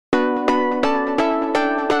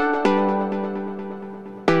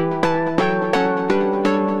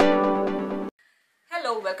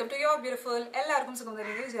welcome to your beautiful. എല്ലാവർക്കും സുഖം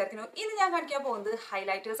തന്നെയെന്ന് വിചാരിക്കുന്നു. ഇന്ന് ഞാൻ കാണിക്കാൻ പോകുന്നത്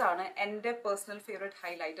ഹൈലൈറ്റേഴ്സ് ആണ്. എൻ്റെ പേഴ്സണൽ ഫേവറേറ്റ്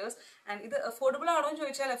ഹൈലൈറ്റേഴ്സ്. ആൻഡ് ഇത് അഫോർഡബിൾ ആണോ എന്ന്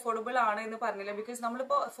ചോദിച്ചാൽ അഫോർഡബിൾ ആണ് എന്ന് പറഞ്ഞില്ല. ബിക്കോസ്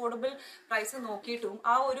നമ്മളിപ്പോൾ അഫോർഡബിൾ പ്രൈസ് നോക്കിയിട്ടും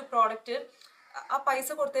ആ ഒരു പ്രോഡക്റ്റ് ആ പൈസ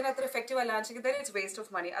കൊടുത്തതിന് അത്ര എഫക്റ്റീവ് അല്ലാന്ന് then it's waste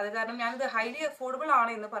of money. അത് കാരണം ഞാനിത് ഹൈലി അഫോർഡബിൾ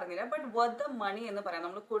ആണ് എന്ന് പറഞ്ഞില്ല, ബട്ട് വർത്ത് ദ മണി എന്ന് പറയാം.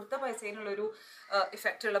 നമ്മൾ കൊടുത്ത പൈസയിനുള്ളൊരു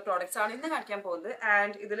ഇഫക്റ്റ് ഉള്ള പ്രോഡക്ട്സ് ആണ് ഇന്ന് കാണിക്കാൻ പോകുന്നത്.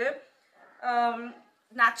 ആൻഡ് ഇതിൽ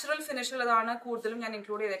നാച്ചുറൽ ഫിനിഷ് ഉള്ളതാണ് കൂടുതലും ഞാൻ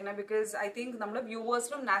ഇൻക്ലൂഡ് ചെയ്തേക്കുന്നത്. ബിക്കോസ് ഐ തിങ്ക് നമ്മുടെ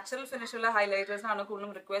വ്യൂവേഴ്സിലും നാച്ചുറൽ ഫിനിഷ് ഉള്ള ഹൈലൈറ്റേഴ്സ് ആണ്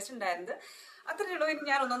കൂടുതലും റിക്വസ്റ്റ് ഉണ്ടായിരുന്നത്. അത്രയേ ഉള്ളൂ. ഇനി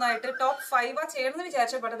ഞാൻ ഒന്നൊന്നായിട്ട് ടോപ്പ് 5 ചെയ്യണമെന്ന്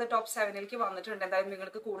വിചാരിച്ചപ്പോൾ അത് ടോപ്പ് 7 വന്നിട്ടുണ്ട്. എന്തായാലും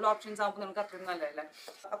നിങ്ങൾക്ക് കൂടുതൽ ഓപ്ഷൻസ് ആകുമ്പോൾ നിങ്ങൾക്ക് അത്രയും നല്ലതല്ലേ.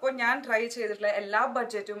 അപ്പോൾ ഞാൻ ട്രൈ ചെയ്തിട്ടുള്ള എല്ലാ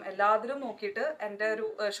ബഡ്ജറ്റും എല്ലാത്തിലും നോക്കിയിട്ട് എൻ്റെ ഒരു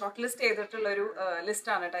ഷോർട്ട് ലിസ്റ്റ് ചെയ്തിട്ടുള്ള ഒരു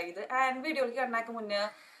ലിസ്റ്റാണ് കേട്ടോ ഇത്. ആൻഡ് വീഡിയോയിലേക്ക് കണ്ടാക്ക് മുന്നേ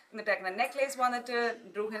എന്നിട്ടേക്കുന്ന നെക്ലേസ് വന്നിട്ട്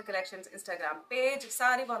ഡ്രൂഹിൻ കളക്ഷൻസ് ഇൻസ്റ്റാഗ്രാം പേജ്,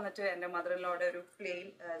 സാരി വന്നിട്ട് എൻ്റെ മദറിലോടെ ഒരു പ്ലെയിൻ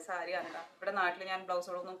സാരിയാണ് കേട്ടോ. ഇവിടെ നാട്ടിൽ ഞാൻ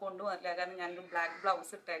ബ്ലൗസുകളൊന്നും കൊണ്ടുവന്നിട്ടില്ല, കാരണം ഞാനൊരു ബ്ലാക്ക്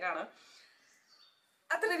ബ്ലൗസ് ഇട്ടേക്കാണ്.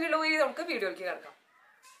 അത്രയേ ഉള്ളൂ. നമുക്ക് വീഡിയോയിലേക്ക് കിടക്കാം.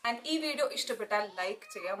 ആൻഡ് ഈ വീഡിയോ ഇഷ്ടപ്പെട്ടാൽ ലൈക്ക്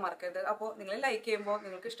ചെയ്യാൻ മറക്കരുത്. അപ്പോൾ നിങ്ങൾ ലൈക്ക് ചെയ്യുമ്പോൾ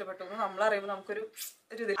നിങ്ങൾക്ക് ഇഷ്ടപ്പെട്ടു എന്ന് നമ്മളറിയുമ്പോൾ നമുക്കൊരു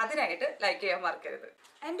ഇത് അതിനായിട്ട് ലൈക്ക് ചെയ്യാൻ മറക്കരുത്.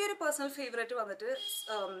 എൻ്റെ ഒരു പേഴ്സണൽ ഫേവറേറ്റ് വന്നിട്ട്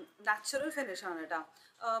നാച്ചുറൽ ഫിനിഷ് ആണ് കേട്ടോ.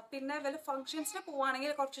 പിന്നെ വല്ല ഫങ്ഷൻസിന്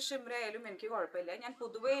പോവുകയാണെങ്കിൽ കുറച്ച് ഷിമ്മർ ആയാലും എനിക്ക് കുഴപ്പമില്ല. ഞാൻ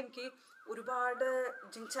പൊതുവേ എനിക്ക് ഒരുപാട്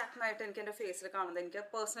ജിൻചാക്നായിട്ട് എനിക്ക് എൻ്റെ ഫേസിൽ കാണുന്നത് എനിക്ക്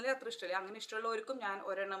പേഴ്സണലി അത്ര ഇഷ്ടമില്ല. അങ്ങനെ ഇഷ്ടമുള്ളവർക്കും ഞാൻ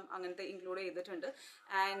ഒരെണ്ണം അങ്ങനത്തെ ഇൻക്ലൂഡ് ചെയ്തിട്ടുണ്ട്.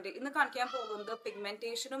 ആൻഡ് ഇന്ന് കാണിക്കാൻ പോകുന്നത്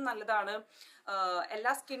പിഗ്മെൻറ്റേഷനും നല്ലതാണ്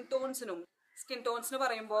എല്ലാ സ്കിൻ ടോൺസിനും. സ്കിൻ ടോൺസ് എന്ന്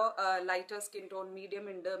പറയുമ്പോൾ ലൈറ്റർ സ്കിൻ ടോൺ, മീഡിയം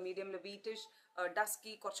ഉണ്ട്, മീഡിയമിൽ വീറ്റിഷ്,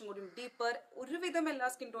 ഡസ്കി, കുറച്ചും കൂടി ഡീപ്പർ, ഒരുവിധം എല്ലാ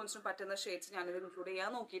സ്കിൻ ടോൺസിനും പറ്റുന്ന ഷെയ്ഡ്സ് ഞാനിത് ഇൻക്ലൂഡ്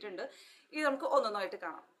ചെയ്യാൻ നോക്കിയിട്ടുണ്ട്. ഇത് നമുക്ക് ഒന്നൊന്നായിട്ട്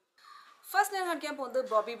കാണാം. ഫസ്റ്റ് ഞാൻ കാണിക്കാൻ പോകുന്നത്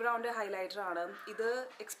ബോബി ബ്രൗണിൻ്റെ ഹൈലൈറ്റർ ആണ്. ഇത്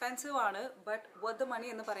എക്സ്പെൻസീവ് ആണ്, ബട്ട് വർത്ത് ദ മണി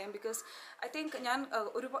എന്ന് പറയാം. ബിക്കോസ് ഐ തിങ്ക് ഞാൻ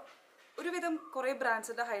ഒരുവിധം കുറേ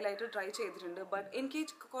ബ്രാൻഡ്സിൻ്റെ ഹൈലൈറ്റർ ട്രൈ ചെയ്തിട്ടുണ്ട്, ബട്ട് എനിക്ക്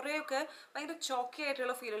കുറേയൊക്കെ ഭയങ്കര ചോക്കി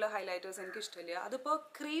ആയിട്ടുള്ള ഫീലുള്ള ഹൈലൈറ്റേഴ്സ് എനിക്ക് ഇഷ്ടമില്ല. അതിപ്പോൾ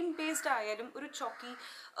ക്രീം ബേസ്ഡ് ആയാലും ഒരു ചോക്കി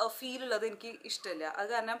ഫീലുള്ളത് എനിക്ക് ഇഷ്ടമില്ല. അത്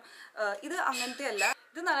കാരണം ഇത് അങ്ങനത്തെ അല്ല.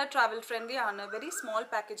 ഇത് നല്ല ട്രാവൽ ഫ്രണ്ട്ലി ആണ്, വെരി സ്മോൾ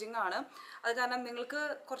പാക്കേജിങ് ആണ്. അത് കാരണം നിങ്ങൾക്ക്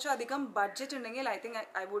കുറച്ചധികം ബഡ്ജറ്റ് ഉണ്ടെങ്കിൽ I think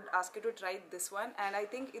I would ask you to try this one. And I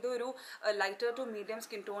think ഇതൊരു lighter to medium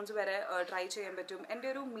skin tones വരെ ട്രൈ ചെയ്യാൻ പറ്റും. എൻ്റെ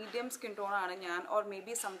ഒരു മീഡിയം സ്കിൻ ടോൺ ആണ് ഞാൻ, ഓർ മേ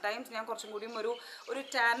ബി സംടൈംസ് ഞാൻ കുറച്ചും കൂടിയും ഒരു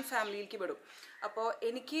ടാൻ ഫാമിലിയിലേക്ക് പെടും. അപ്പോൾ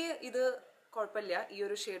എനിക്ക് ഇത് കുഴപ്പമില്ല, ഈ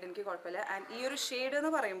ഒരു ഷെയ്ഡ് എനിക്ക് കുഴപ്പമില്ല. ആൻഡ് ഈ ഒരു ഷെയ്ഡ് എന്ന്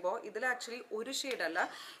പറയുമ്പോൾ ഇതിൽ ആക്ച്വലി ഒരു ഷെയ്ഡല്ല,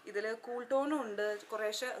 ഇതിൽ കൂൾ ടോണും ഉണ്ട്,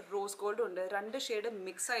 കുറേശ്ശെ റോസ് ഗോൾഡും ഉണ്ട്. 2 ഷെയ്ഡ്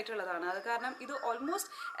മിക്സ് ആയിട്ടുള്ളതാണ്. അത് കാരണം ഇത്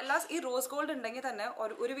ഓൾമോസ്റ്റ് ഈ റോസ് ഗോൾഡ് ഉണ്ടെങ്കിൽ തന്നെ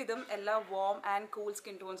ഒരുവിധം എല്ലാ വാം ആൻഡ് കൂൾ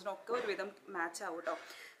സ്കിൻ ടോൺസിനൊക്കെ ഒരുവിധം മാച്ച് ആവും കേട്ടോ.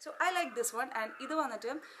 So I like this one. And ഇത്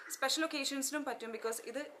വന്നിട്ട് സ്പെഷ്യൽ ഒക്കേഷൻസിനും പറ്റും. ബിക്കോസ്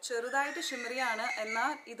ഇത് ചെറുതായിട്ട് ഷിമ്മറിയാണ്,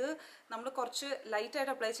 എന്നാൽ ഇത് നമ്മൾ കുറച്ച്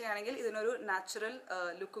ലൈറ്റായിട്ട് അപ്ലൈ ചെയ്യുകയാണെങ്കിൽ ഇതിനൊരു നാച്ചുറൽ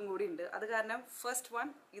ലുക്കും കൂടി ഉണ്ട്. അത് കാരണം ഫസ്റ്റ് വൺ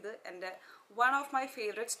ഇത് എൻ്റെ one of my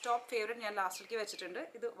favourites, top favourite ഞാൻ ലാസ്റ്റിലേക്ക് വെച്ചിട്ടുണ്ട്.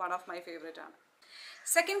 ഇത് വൺ ഓഫ് മൈ ഫേവറേറ്റ് ആണ്.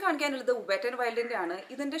 സെക്കൻഡ് കാണിക്കാനുള്ളത് വെറ്റ് ആൻഡ് വൈൽഡിൻ്റെ ആണ്.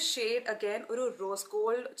 ഇതിൻ്റെ ഷെയ്ഡ് അഗൈൻ ഒരു റോസ്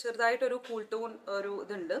ഗോൾഡ്, ചെറുതായിട്ടൊരു കൂൾ ടോൺ ഒരു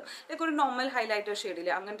ഇതുണ്ട്, ലൈക്ക് ഒരു നോർമൽ ഹൈലൈറ്റർ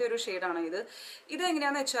ഷെയ്ഡില്ല, അങ്ങനത്തെ ഒരു ഷെയ്ഡാണ് ഇത്. ഇത്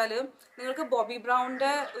എങ്ങനെയാണെന്ന് വെച്ചാൽ നിങ്ങൾക്ക് ബോബി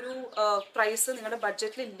ബ്രൗണിൻ്റെ ഒരു പ്രൈസ് നിങ്ങളുടെ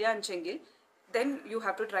ബഡ്ജറ്റിൽ ഇല്ല എന്നുവെച്ചെങ്കിൽ then you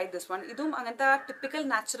have to try this one. ഇതും അങ്ങനത്തെ ടിപ്പിക്കൽ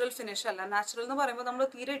നാച്ചുറൽ ഫിനിഷ് അല്ല. നാച്ചുറൽ എന്ന് പറയുമ്പോൾ നമ്മൾ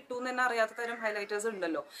തീരെ ഇട്ടു എന്ന് തന്നെ അറിയാത്ത തരം ഹൈലൈറ്റേഴ്സ്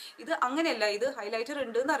ഉണ്ടല്ലോ. ഇത് അങ്ങനെയല്ല, ഇത് ഹൈലൈറ്റർ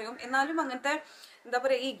ഉണ്ട് എന്നറിയും, എന്നാലും അങ്ങനത്തെ എന്താ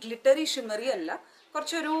പറയുക ഈ ഗ്ലിറ്ററി ഷിമ്മറി അല്ല,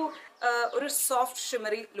 കുറച്ചൊരു സോഫ്റ്റ്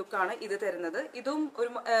ഷിമ്മറി ലുക്കാണ് ഇത് തരുന്നത്. ഇതും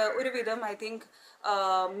ഒരുവിധം I think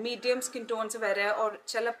medium skin tones വരെ, ഓർ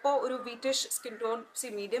ചിലപ്പോൾ ഒരു wheatish skin tone,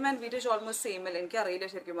 medium and wheatish almost same അല്ല, എനിക്കറിയില്ല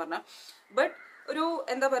ശരിക്കും പറഞ്ഞാൽ. ബട്ട് ഒരു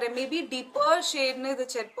എന്താ പറയുക മേ ബി ഡീപ്പർ ഷെയ്ഡിന് ഇത്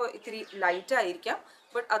ചിലപ്പോൾ ഇത്തിരി ലൈറ്റ് ആയിരിക്കാം,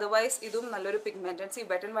 ബട്ട് അതർവൈസ് ഇതും നല്ലൊരു പിഗ്മെൻറ്റൻസി.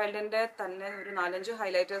 വെറ്റ് ആൻഡ് വൈൽഡിൻ്റെ തന്നെ ഒരു 4-5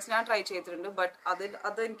 ഹൈലൈറ്റേഴ്സ് ഞാൻ ട്രൈ ചെയ്തിട്ടുണ്ട്, ബട്ട്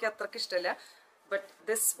അത് എനിക്ക് അത്രയ്ക്ക് ഇഷ്ടമല്ല. ബട്ട്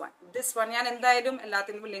ദിസ് വൺ ഞാൻ എന്തായാലും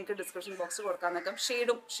എല്ലാത്തിനും ലിങ്ക് ഡിസ്ക്രിപ്ഷൻ ബോക്സ് കൊടുക്കാൻ നോക്കാം.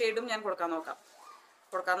 ഷെയ്ഡും ഞാൻ കൊടുക്കാൻ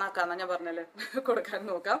നോക്കാമെന്നാണ് ഞാൻ പറഞ്ഞല്ലേ, കൊടുക്കാൻ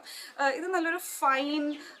നോക്കാം. ഇത് നല്ലൊരു ഫൈൻ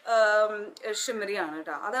ഷിമ്മറിയാണ്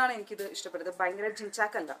കേട്ടോ. അതാണ് എനിക്കിത് ഇഷ്ടപ്പെട്ടത്, ഭയങ്കര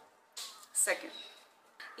ജിൻചാക്കല്ല. സെക്കൻഡ്.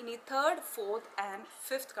 ഇനി തേർഡ്, ഫോർത്ത് ആൻഡ്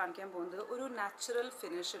ഫിഫ്ത്ത് കാണിക്കാൻ പോകുന്നത് ഒരു നാച്ചുറൽ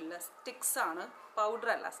ഫിനിഷുള്ള സ്റ്റിക്സ് ആണ്, പൗഡർ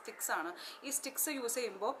അല്ല, സ്റ്റിക്സ് ആണ്. ഈ സ്റ്റിക്സ് യൂസ്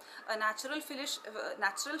ചെയ്യുമ്പോൾ നാച്ചുറൽ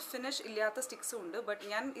ഫിനിഷ് ഇല്ലാത്ത സ്റ്റിക്സും ഉണ്ട്, ബട്ട്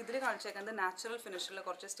ഞാൻ ഇതിൽ കാണിച്ചേക്കുന്നത് നാച്ചുറൽ ഫിനിഷുള്ള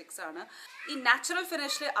കുറച്ച് സ്റ്റിക്സ് ആണ്. ഈ നാച്ചുറൽ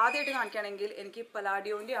ഫിനിഷിൽ ആദ്യമായിട്ട് കാണിക്കുകയാണെങ്കിൽ എനിക്ക്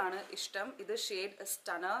പലാഡിയോൻ്റെ ആണ് ഇഷ്ടം. ഇത് ഷെയ്ഡ്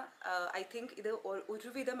സ്റ്റണർ. ഐ തിങ്ക് ഇത്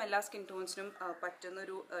ഒരുവിധം എല്ലാ സ്കിൻ ടോൺസിനും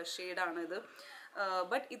പറ്റുന്നൊരു ഷെയ്ഡാണ് ഇത്.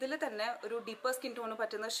 ബട്ട് ഇതിൽ തന്നെ ഒരു ഡീപ്പർ സ്കിൻ ടോണ്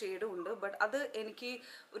പറ്റുന്ന ഷെയ്ഡും ഉണ്ട്, ബട്ട് അത് എനിക്ക്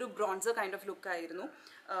ഒരു ബ്രോൺസർ കൈൻഡ് ഓഫ് ലുക്കായിരുന്നു.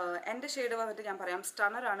 എൻ്റെ ഷെയ്ഡ് വന്നിട്ട് ഞാൻ പറയാം,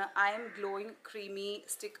 സ്റ്റണറാണ്. I M glowing creamy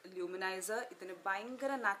stick ല്യൂമിനൈസർ. ഇതിന്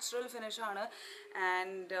ഭയങ്കര നാച്ചുറൽ ഫിനിഷാണ്.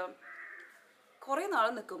 ആൻഡ് കുറേ നാൾ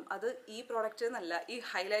നിൽക്കും. അത് ഈ പ്രോഡക്റ്റ് എന്നല്ല, ഈ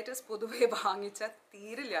ഹൈലൈറ്റേഴ്സ് പൊതുവേ വാങ്ങിച്ചാൽ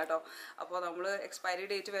തീരില്ല കേട്ടോ. അപ്പോൾ നമ്മൾ എക്സ്പയറി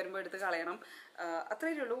ഡേറ്റ് വരുമ്പോൾ എടുത്ത് കളയണം.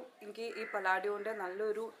 അത്രയേ ഉള്ളൂ. എനിക്ക് ഈ പലാഡിയോൻ്റെ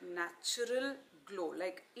നല്ലൊരു natural glow,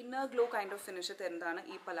 like inner glow kind of finish തരുന്നതാണ്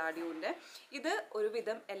ഈ പലാഡിയോൻ്റെ. ഇത്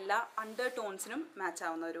ഒരുവിധം എല്ലാ അണ്ടർ ടോൺസിനും മാച്ച്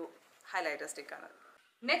ആവുന്ന ഒരു ഹൈലൈറ്റർ സ്റ്റിക്കാണ്.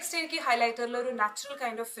 നെക്സ്റ്റ് എനിക്ക് ഹൈലൈറ്ററിൽ ഒരു natural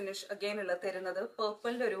kind of finish again ഉള്ള തരുന്നത്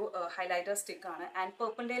പേർപ്പിളിൻ്റെ ഒരു highlighter സ്റ്റിക്കാണ്. And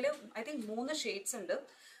പേർപ്പിളിൻ്റെ I think 3 shades ഉണ്ട്.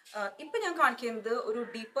 ഇപ്പം ഞാൻ കാണിക്കുന്നത് ഒരു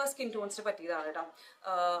ഡീപ്പർ സ്കിൻ ടോൺസിന് പറ്റിയതാണ് കേട്ടോ.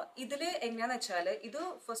 ഇതിൽ എങ്ങനെയാണെന്ന് വെച്ചാൽ ഇത്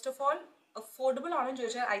ഫസ്റ്റ് ഓഫ് ഓൾ അഫോർഡബിൾ ആണെന്ന്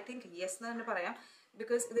ചോദിച്ചാൽ ഐ തിങ്ക് യെസ് എന്ന് തന്നെ പറയാം.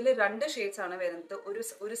 ബിക്കോസ് ഇതിൽ 2 ഷെയ്ഡ്സ് ആണ് വരുന്നത്. ഒരു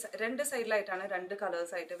 2 സൈഡിലായിട്ടാണ് 2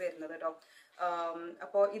 കളേഴ്സ് ആയിട്ട് വരുന്നത് കേട്ടോ.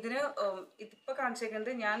 അപ്പോൾ ഇതിന് ഇതിപ്പോൾ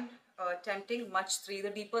കാണിച്ചേക്കുന്നത് ഞാൻ ടെംപ്റ്റിംഗ് മച്ച് 3 ഇത്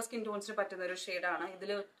ഡീപ്പർ സ്കിൻ ടോൺസിന് പറ്റുന്ന ഒരു ഷെയ്ഡാണ്.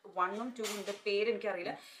 ഇതിൽ 1ഉം 2ഉം ഇതിൻ്റെ പേര്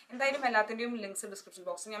എനിക്കറിയില്ല. എന്തായാലും എല്ലാത്തിൻ്റെയും ലിങ്ക്സ് ഡിസ്ക്രിപ്ഷൻ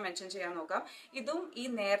ബോക്സിൽ ഞാൻ മെൻഷൻ ചെയ്യാൻ നോക്കാം. ഇതും ഈ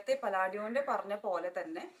നേരത്തെ പലാഡിയോൻ്റെ പറഞ്ഞ പോലെ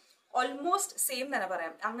തന്നെ ഓൾമോസ്റ്റ് സെയിം തന്നെ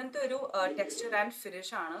പറയാം. അങ്ങനത്തെ ഒരു ടെക്സ്ചർ ആൻഡ്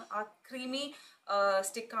ഫിനിഷ് ആണ്. ആ ക്രീമി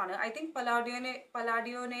സ്റ്റിക്കാണ്. ഐ തിങ്ക്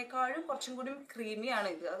പലാഡിയോനേക്കാളും കുറച്ചും കൂടി ക്രീമിയാണ്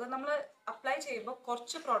ഇത്. അത് നമ്മൾ അപ്ലൈ ചെയ്യുമ്പോൾ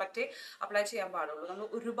കുറച്ച് പ്രോഡക്റ്റേ അപ്ലൈ ചെയ്യാൻ പാടുള്ളൂ. നമ്മൾ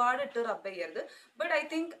ഒരുപാട് ഇട്ട് റബ്ബ് ചെയ്യരുത്. ബട്ട് ഐ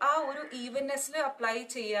തിങ്ക് ആ ഒരു ഈവൻനെസ്സിൽ അപ്ലൈ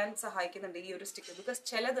ചെയ്യാൻ സഹായിക്കുന്നുണ്ട് ഈ ഒരു സ്റ്റിക്ക്. ബിക്കോസ്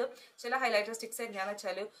ചില ഹൈലൈറ്റർ സ്റ്റിക്സ് എങ്ങനെയാണെന്ന്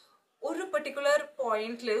വെച്ചാൽ ഒരു പെർട്ടിക്കുലർ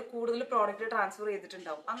പോയിന്റിൽ കൂടുതൽ പ്രോഡക്റ്റ് ട്രാൻസ്ഫർ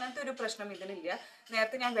ചെയ്തിട്ടുണ്ടാവും. അങ്ങനത്തെ ഒരു പ്രശ്നം ഇതിനില്ല.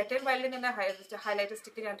 നേരത്തെ ഞാൻ വെറ്റ് ആൻഡ് വൈൽഡിൽ തന്നെ ഹൈലൈറ്റർ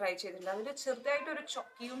സ്റ്റിക്ക് ഞാൻ ട്രൈ ചെയ്തിട്ടുണ്ട്. അതിൽ ചെറുതായിട്ടൊരു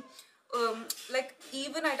ചൊക്കിയും ലൈക്ക്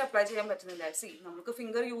ഈവൻ ആയിട്ട് അപ്ലൈ ചെയ്യാൻ പറ്റുന്നില്ല. നമുക്ക്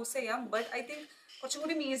ഫിംഗർ യൂസ് ചെയ്യാം. ബട്ട് ഐ തിങ്ക് കുറച്ചും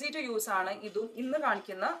കൂടി ഈസി ടു യൂസ് ആണ് ഇതും ഇന്ന്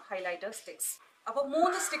കാണിക്കുന്ന ഹൈലൈറ്റർ സ്റ്റിക്സ്. അപ്പോൾ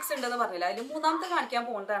 3 സ്റ്റിക്സ് ഉണ്ടെന്ന് പറഞ്ഞില്ല. അതിൽ 3ാമത്തെ കാണിക്കാൻ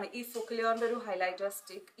പോകുന്നതാണ് ഈ ഫൊക്കലിയറിൻ്റെ ഒരു ഹൈലൈറ്റർ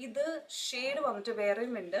സ്റ്റിക്ക്. ഇത് ഷെയ്ഡ് വന്നിട്ട്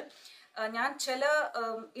വേറെയും ഉണ്ട്. ഞാൻ ചില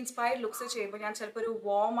ഇൻസ്പയർഡ് ലുക്സ് ചെയ്യുമ്പോൾ ഞാൻ ചിലപ്പോൾ ഒരു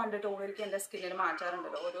വാം അണ്ടർ ടോണിലേക്ക് എൻ്റെ സ്കിന്നിന്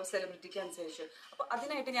മാറ്റാറുണ്ടല്ലോ ഓരോ സെലിബ്രിറ്റിക്ക് അനുസരിച്ച്. അപ്പോൾ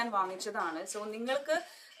അതിനായിട്ട് ഞാൻ വാങ്ങിച്ചതാണ്. സോ നിങ്ങൾക്ക്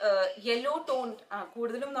യെല്ലോ ടോൺ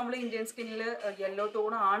കൂടുതലും നമ്മൾ ഇന്ത്യൻ സ്കിന്നിൽ യെല്ലോ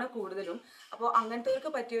ടോൺ ആണ് കൂടുതലും. അപ്പോൾ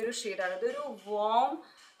അങ്ങനത്തെവർക്ക് പറ്റിയൊരു ഷെയ്ഡാണ്. ഇതൊരു വാം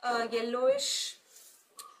യെല്ലോയിഷ്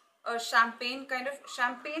ഷാംപെയിൻ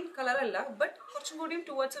കളർ അല്ല, ബട്ട് കുറച്ചും കൂടിയും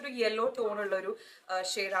ടുവേർഡ്സ് ഒരു യെല്ലോ ടോണുള്ള ഒരു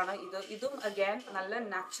ഷെയ്ഡാണ് ഇത്. ഇതും അഗൈൻ നല്ല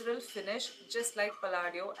natural finish just like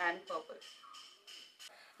പലാഡിയോ and purple.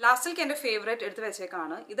 ലാസ്റ്റിലേക്ക് എൻ്റെ ഫേവറേറ്റ് എടുത്ത്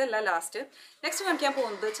വെച്ചേക്കാണ്. ഇതല്ല ലാസ്റ്റ്. നെക്സ്റ്റ് കാണിക്കാൻ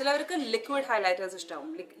പോകുന്നത് ചിലവർക്ക് ലിക്വിഡ് ഹൈലൈറ്റേഴ്സ് ഇഷ്ടമാവും.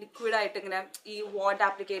 ലിക്വിഡായിട്ട് ഇങ്ങനെ ഈ വാട്ടർ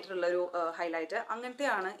ആപ്ലിക്കേറ്റർ ഉള്ളൊരു ഹൈലൈറ്റർ.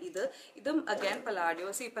 അങ്ങനത്തെയാണ് ഇത്. ഇതും again പലാഡിയോ.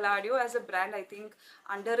 പലാഡിയോ as A brand I think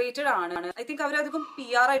under rated ആണ്. ഐ തിങ്ക് അവരധികം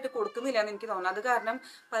PR ആയിട്ട് കൊടുക്കുന്നില്ല എന്ന് എനിക്ക് തോന്നുന്നു. അത് കാരണം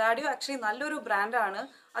പലാഡിയോ ആക്ച്വലി നല്ലൊരു ബ്രാൻഡാണ്.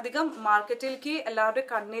 അധികം മാർക്കറ്റിലേക്ക് എല്ലാവരുടെ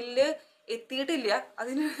കണ്ണിൽ എത്തിയിട്ടില്ല.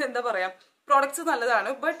 അതിന് എന്താ പറയുക, പ്രോഡക്ട്സ്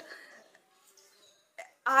നല്ലതാണ്, ബട്ട്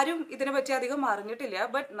ആരും ഇതിനെ പറ്റി അധികം അറിഞ്ഞിട്ടില്ല.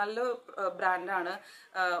 ബട്ട് നല്ല ബ്രാൻഡാണ്.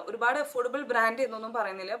 ഒരുപാട് അഫോർഡബിൾ ബ്രാൻഡ് എന്നൊന്നും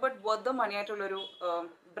പറയുന്നില്ല, ബട്ട് വർത്ത് ദ മണി ആയിട്ടുള്ളൊരു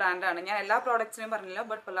ബ്രാൻഡാണ്. ഞാൻ എല്ലാ പ്രോഡക്ട്സിനെയും പറഞ്ഞില്ല,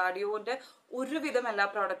 ബട്ട് പലാഡിയോൻ്റെ ഒരുവിധം എല്ലാ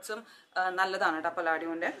പ്രോഡക്ട്സും നല്ലതാണ് കേട്ടോ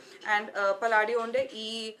പലാഡിയോൻ്റെ. ആൻഡ് പലാഡിയോൻ്റെ ഈ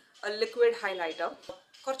ലിക്വിഡ് ഹൈലൈറ്റർ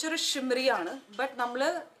കുറച്ചൊരു ഷിമ്മറി ആണ്. ബട്ട് നമ്മൾ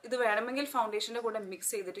ഇത് വേണമെങ്കിൽ ഫൗണ്ടേഷൻ്റെ കൂടെ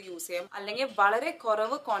മിക്സ് ചെയ്തിട്ട് യൂസ് ചെയ്യാം. അല്ലെങ്കിൽ വളരെ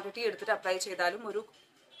കുറവ് ക്വാണ്ടിറ്റി എടുത്തിട്ട് അപ്ലൈ ചെയ്താലും ഒരു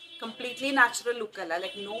കംപ്ലീറ്റ്ലി നാച്ചുറൽ ലുക്ക് അല്ല.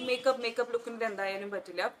 ലൈക്ക് നോ മേക്കപ്പ് ലുക്കിൻ്റെ എന്തായാലും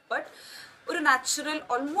പറ്റില്ല. ബട്ട് ഒരു നാച്ചുറൽ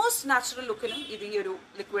ഓൾമോസ്റ്റ് നാച്ചുറൽ ലുക്കിനും ഇത് ഈ ഒരു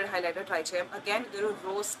ലിക്വിഡ് ഹൈലൈറ്റർ ട്രൈ ചെയ്യാം. അഗൈൻ ഇതൊരു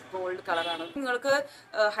റോസ് ഗോൾഡ് കളറാണ്. നിങ്ങൾക്ക്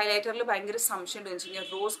ഹൈലൈറ്ററിൽ ഭയങ്കര സംശയം ഉണ്ടെന്ന് വെച്ച് കഴിഞ്ഞാൽ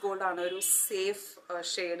റോസ് ഗോൾഡ് ആണ് ഒരു സേഫ്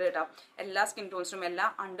ഷെയ്ഡ് ഇടാം. എല്ലാ സ്കിൻ ടോൺസിനും എല്ലാ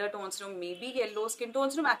under ടോൺസിനും may be yellow skin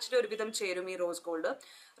ടോൺസിനും actually ഒരുവിധം ചേരും ഈ റോസ് ഗോൾഡ്.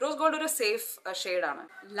 റോസ് ഗോൾഡ് ഒരു സേഫ് ഷെയ്ഡാണ്.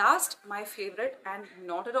 Last my favourite and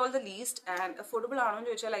not at all the least and affordable ആണോ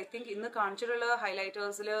എന്ന് ചോദിച്ചാൽ ഐ തിങ്ക് ഇന്ന് കാണിച്ചിട്ടുള്ള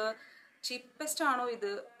ഹൈലൈറ്റേഴ്സിൽ ചീപ്പസ്റ്റ് ആണോ ഇത്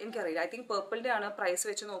എനിക്കറിയില്ല. ഐ തിങ്ക് പേർപ്പിളിൻ്റെ ആണ് പ്രൈസ്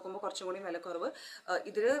വെച്ച് നോക്കുമ്പോൾ കുറച്ചും കൂടി വില കുറവ്.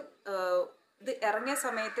 ഇത് ഇറങ്ങിയ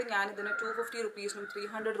സമയത്ത് ഞാനിതിന് 250 റുപ്പീസിനും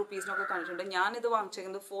 300 റുപ്പീസിനൊക്കെ കണ്ടിട്ടുണ്ട്. ഞാനിത്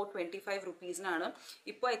വാങ്ങിച്ചിരിക്കുന്നത് 425 റുപ്പീസിനാണ്.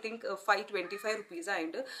 ഇപ്പോൾ ഐ തിങ്ക് 525 റുപ്പീസ്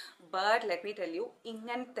ആയിട്ട്. But let me tell you,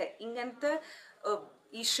 ഇങ്ങനത്തെ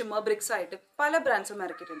ഈ ഷിമ്മർ ബ്രിക്സ് ആയിട്ട് പല ബ്രാൻഡ്സും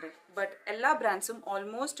ഇറക്കിയിട്ടുണ്ട്. ബട്ട് എല്ലാ ബ്രാൻഡ്സും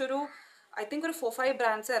ഓൾമോസ്റ്റ് ഒരു ഐ തിങ്ക് ഒരു 4-5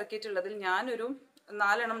 ബ്രാൻഡ്സ് ഇറക്കിയിട്ടുള്ളതിൽ ഞാനൊരു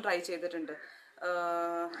 4 എണ്ണം ട്രൈ ചെയ്തിട്ടുണ്ട്.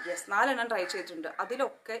 4 എണ്ണം ട്രൈ ചെയ്തിട്ടുണ്ട്.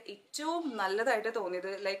 അതിലൊക്കെ ഏറ്റവും നല്ലതായിട്ട് തോന്നിയത്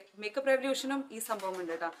ലൈക്ക് മേക്കപ്പ് റെവല്യൂഷനും ഈ സംഭവം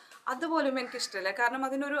ഉണ്ട് കേട്ടോ. അതുപോലും എനിക്കിഷ്ടമില്ല. കാരണം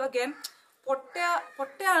അതിനൊരു അഗൈൻ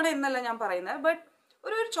പൊട്ടയാണ് എന്നല്ല ഞാൻ പറയുന്നത്, ബട്ട്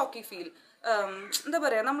ഒരു ചോക്കി ഫീൽ, എന്താ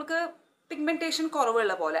പറയുക, നമുക്ക് പിഗ്മെന്റേഷൻ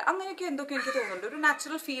കുറവുള്ള പോലെ അങ്ങനെയൊക്കെ എന്തൊക്കെ എനിക്ക് തോന്നുന്നുണ്ട്. ഒരു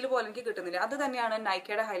നാച്ചുറൽ ഫീൽ പോലെ എനിക്ക് കിട്ടുന്നില്ല. അത് തന്നെയാണ്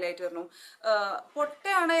നൈക്കയുടെ ഹൈലൈറ്ററിനും.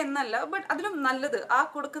 പൊട്ടയാണ് എന്നല്ല, ബട്ട് അതിലും നല്ലത് ആ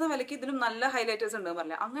കൊടുക്കുന്ന വിലയ്ക്ക് ഇതിലും നല്ല ഹൈലൈറ്റേഴ്സ് ഉണ്ടെന്ന്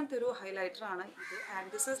പറഞ്ഞില്ല. അങ്ങനത്തെ ഒരു ഹൈലൈറ്ററാണ് ഇത്. And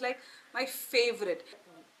this is like my favourite.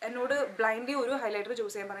 എന്നോട് ബ്ലൈൻഡ്ലി ഒരു ഹൈലൈറ്റർ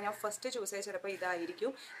ചൂസ് ചെയ്യാൻ പറഞ്ഞാൽ ഞാൻ ഫസ്റ്റ് ചൂസ് ചെയ്യുക ചിലപ്പോൾ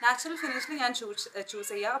ഇതായിരിക്കും. നാച്ചുറൽ ഫിനിഷിന് ഞാൻ ചൂസ്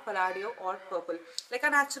ചെയ്യുക പലാഡിയോ ഓർ പർപ്പിൾ. ലൈക്ക്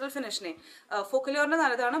ആ നാച്ചുറൽ ഫിനിഷിനെ ഫോക്കലിയറിൻ്റെ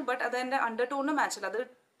നല്ലതാണ്, ബട്ട് അത് എൻ്റെ അണ്ടർ ടോണിന് മാച്ചില്ല. അത്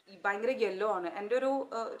ഭയങ്കര യെല്ലോ ആണ്. എൻ്റെ ഒരു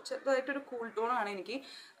ചെറുതായിട്ടൊരു കൂൾ ടോൺ ആണ് എനിക്ക്.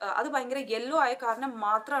 അത് ഭയങ്കര യെല്ലോ ആയ കാരണം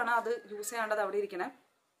മാത്രമാണ് അത് യൂസ് ചെയ്യാണ്ടത് അവിടെ ഇരിക്കണേ.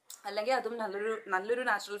 അല്ലെങ്കിൽ അതും നല്ലൊരു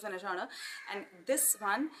നാച്ചുറൽ ഫിനിഷാണ്. ആൻഡ് ദിസ്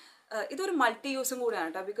വൺ ഇതൊരു മൾട്ടി യൂസും കൂടെയാണ്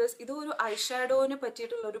കേട്ടോ. ബിക്കോസ് ഇതൊരു ഐ ഷാഡോവിന്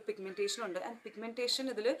പറ്റിയിട്ടുള്ള ഒരു പിഗ്മെൻറ്റേഷൻ ഉണ്ട്. ആൻഡ് പിഗ്മെൻറ്റേഷൻ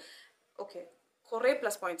ഇതിൽ ഓക്കെ കുറേ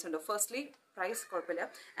പ്ലസ് പോയിന്റ്സ് ഉണ്ട്. ഫസ്റ്റ്ലി പ്രൈസ് കുഴപ്പമില്ല.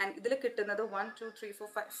 ആൻഡ് ഇതിൽ കിട്ടുന്നത് 1 2 3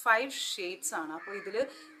 4 5 ഷെയ്ഡ്സ് ആണ്. അപ്പോൾ ഇതിൽ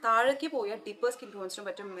താഴേക്ക് പോയാൽ ഡീപ്പർ സ്കിൻ ടോൺസിനും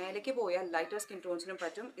പറ്റും, മേലേക്ക് പോയാൽ ലൈറ്റർ സ്കിൻ ടോൺസിനും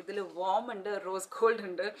പറ്റും. ഇതിൽ വാം ഉണ്ട്, റോസ് ഗോൾഡ്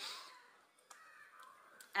ഉണ്ട്.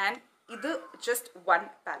 ആൻഡ് ഇത് ജസ്റ്റ് 1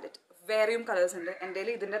 പാലറ്റ്. വേറെയും കളേഴ്സ് ഉണ്ട്. എൻ്റെ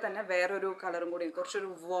കയ്യിൽ ഇതിൻ്റെ തന്നെ വേറൊരു കളറും കൂടി, കുറച്ചൊരു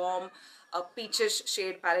വാം പീച്ചിഷ്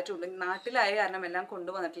ഷെയ്ഡ് പാലറ്റും ഉണ്ട്. നാട്ടിലായ കാരണം എല്ലാം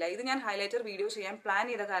കൊണ്ടുവന്നിട്ടില്ല. ഇത് ഞാൻ ഹൈലൈറ്റർ വീഡിയോ ചെയ്യാൻ പ്ലാൻ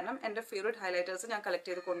ചെയ്ത കാരണം എൻ്റെ ഫേവറേറ്റ് ഹൈലൈറ്റേഴ്സ് ഞാൻ കളക്ട്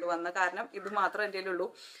ചെയ്ത് കൊണ്ടുവന്ന കാരണം ഇത് മാത്രമേ എൻ്റെ കയ്യിലുള്ളൂ.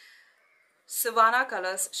 Sivana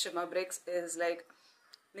colours shimmer BRICS is like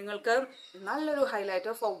നിങ്ങൾക്ക് നല്ലൊരു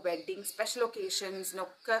ഹൈലൈറ്റർ ഫോർ വെഡ്ഡിങ്, സ്പെഷ്യൽ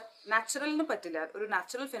ഒക്കേഷൻസിനൊക്കെ. നാച്ചുറലിന് പറ്റില്ല, ഒരു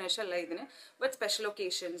നാച്ചുറൽ ഫിനിഷ് അല്ല ഇതിന്. ബട്ട് സ്പെഷ്യൽ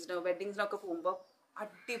ഒക്കേഷൻസിനോ വെഡ്ഡിങ്സിനൊക്കെ പോകുമ്പോൾ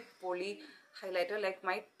അടിപൊളി highlighter. Like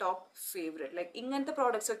my top favourite. Like ഇങ്ങനത്തെ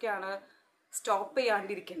പ്രോഡക്ട്സ് ഒക്കെയാണ് സ്റ്റോപ്പ്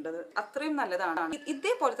ചെയ്യാണ്ടിരിക്കേണ്ടത്. അത്രയും നല്ലതാണ്.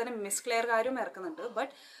 ഇതേപോലെ തന്നെ മിസ് ക്ലെയർകാരും ഇറക്കുന്നുണ്ട്.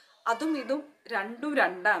 ബട്ട് അതും ഇതും രണ്ടും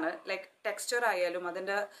രണ്ടാണ്. ലൈക്ക് ടെക്സ്ചർ ആയാലും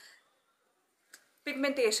അതിൻ്റെ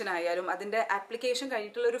പിഗ്മെൻറ്റേഷൻ ആയാലും അതിൻ്റെ ആപ്ലിക്കേഷൻ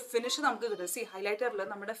കഴിഞ്ഞിട്ടുള്ള ഒരു ഫിനിഷ് നമുക്ക് കിട്ടും. സി ഹൈലൈറ്ററിൽ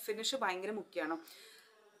നമ്മുടെ ഫിനിഷ് ഭയങ്കര മുഖ്യമാണ്.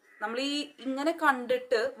 നമ്മൾ ഈ ഇങ്ങനെ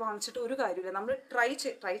കണ്ടിട്ട് വാങ്ങിച്ചിട്ട് ഒരു കാര്യമില്ല. നമ്മൾ ട്രൈ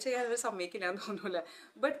ചെയ്യാനൊരു സമ്മതിക്കില്ല എന്ന് തോന്നൂല.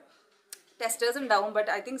 ബട്ട് ടെസ്റ്റേഴ്സ് ഉണ്ടാവും. ബട്ട്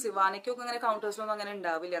ഐ തിങ്ക് സിവാനയ്ക്കൊക്കെ അങ്ങനെ കൗണ്ടേഴ്സിലൊന്നും അങ്ങനെ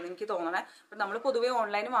ഉണ്ടാവില്ല എന്ന് എനിക്ക് തോന്നണേ. ബട്ട് നമ്മൾ പൊതുവേ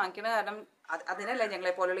ഓൺലൈനിൽ വാങ്ങിക്കണ കാരണം അതിനല്ല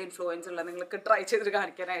ഞങ്ങളെ പോലെയുള്ള ഇൻഫ്ലുവൻസ് ഉള്ളത് നിങ്ങൾക്ക് ട്രൈ ചെയ്തിട്ട്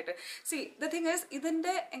കാണിക്കാനായിട്ട്. സി ദ തിങ് ഈസ്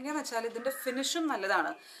ഇതിൻ്റെ എങ്ങനെയാണെന്ന് വെച്ചാൽ ഇതിൻ്റെ ഫിനിഷും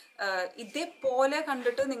നല്ലതാണ്. ഇതേപോലെ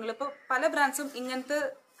കണ്ടിട്ട് നിങ്ങളിപ്പോൾ പല ബ്രാൻഡ്സും ഇങ്ങനത്തെ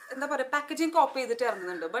എന്താ പറയുക പാക്കേജിങ് കോപ്പി ചെയ്തിട്ട്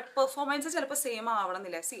ഇറങ്ങുന്നുണ്ട്. ബട്ട് പെർഫോമൻസ് ചിലപ്പോൾ സെയിം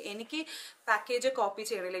ആവണമെന്നില്ല. സി എനിക്ക് പാക്കേജ് കോപ്പി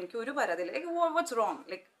ചെയ്യണില്ല, എനിക്ക് ഒരു പരാതിയില്ല. Like what's wrong,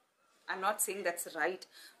 like I am not saying that's right.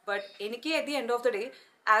 But എനിക്ക് at the end of the day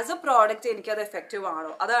as A product എനിക്കത് എഫക്റ്റീവ് ആണോ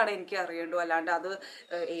അതാണ് എനിക്ക് അറിയേണ്ടു. അല്ലാണ്ട് അത്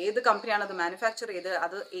ഏത് കമ്പനിയാണ് അത് മാനുഫാക്ചർ ചെയ്ത്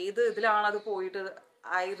അത് ഏത് ഇതിലാണ് അത് പോയിട്ട്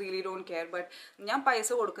I really don't care. But ഞാൻ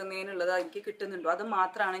പൈസ കൊടുക്കുന്നതിനുള്ളത് എനിക്ക് കിട്ടുന്നുണ്ടോ അത്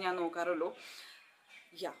മാത്രമാണ് ഞാൻ നോക്കാറുള്ളൂ.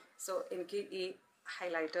 യാ സോ എനിക്ക് ഈ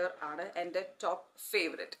ഹൈലൈറ്റർ ആണ് എൻ്റെ ടോപ്പ്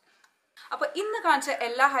ഫേവറേറ്റ്. അപ്പോൾ ഇന്ന് കാണിച്ച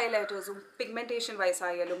എല്ലാ ഹൈലൈറ്റേഴ്സും പിഗ്മെൻറ്റേഷൻ വൈസ്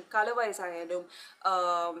ആയാലും കളർ വൈസ് ആയാലും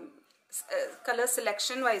കളർ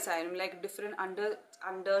സെലക്ഷൻ വൈസ് ആയാലും like different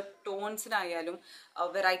under ടോൺസിനായാലും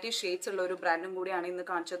variety shades ഉള്ള ഒരു ബ്രാൻഡും കൂടിയാണ് ഇന്ന്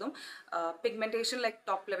കാണിച്ചതും. Pigmentation like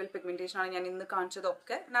top level pigmentation ആണ് ഞാൻ ഇന്ന്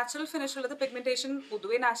കാണിച്ചതൊക്കെ. നാച്ചുറൽ ഫിനിഷ് ഉള്ളത് പിഗ്മെൻറ്റേഷൻ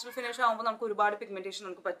പൊതുവേ നാച്ചുറൽ ഫിനിഷ് ആകുമ്പോൾ നമുക്ക് ഒരുപാട് പിഗ്മെൻറ്റേഷൻ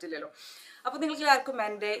നമുക്ക് പറ്റില്ലല്ലോ. അപ്പോൾ നിങ്ങൾക്ക് എല്ലാവർക്കും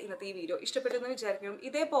എൻ്റെ ഇന്നത്തെ ഈ വീഡിയോ ഇഷ്ടപ്പെട്ടെന്ന് വിചാരിക്കും.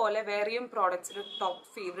 ഇതേപോലെ വേറെയും പ്രോഡക്ട്സിൽ ടോപ്പ്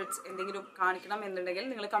ഫേവറേറ്റ്സ് എന്തെങ്കിലും കാണിക്കണം എന്നുണ്ടെങ്കിൽ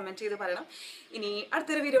നിങ്ങൾ കമൻറ്റ് ചെയ്ത് പറയണം. ഇനി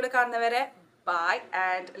അടുത്തൊരു വീഡിയോയിൽ കാണുന്നവരെ ബൈ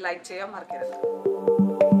ആൻഡ് ലൈക്ക് ചെയ്യാൻ മറക്കരുത്.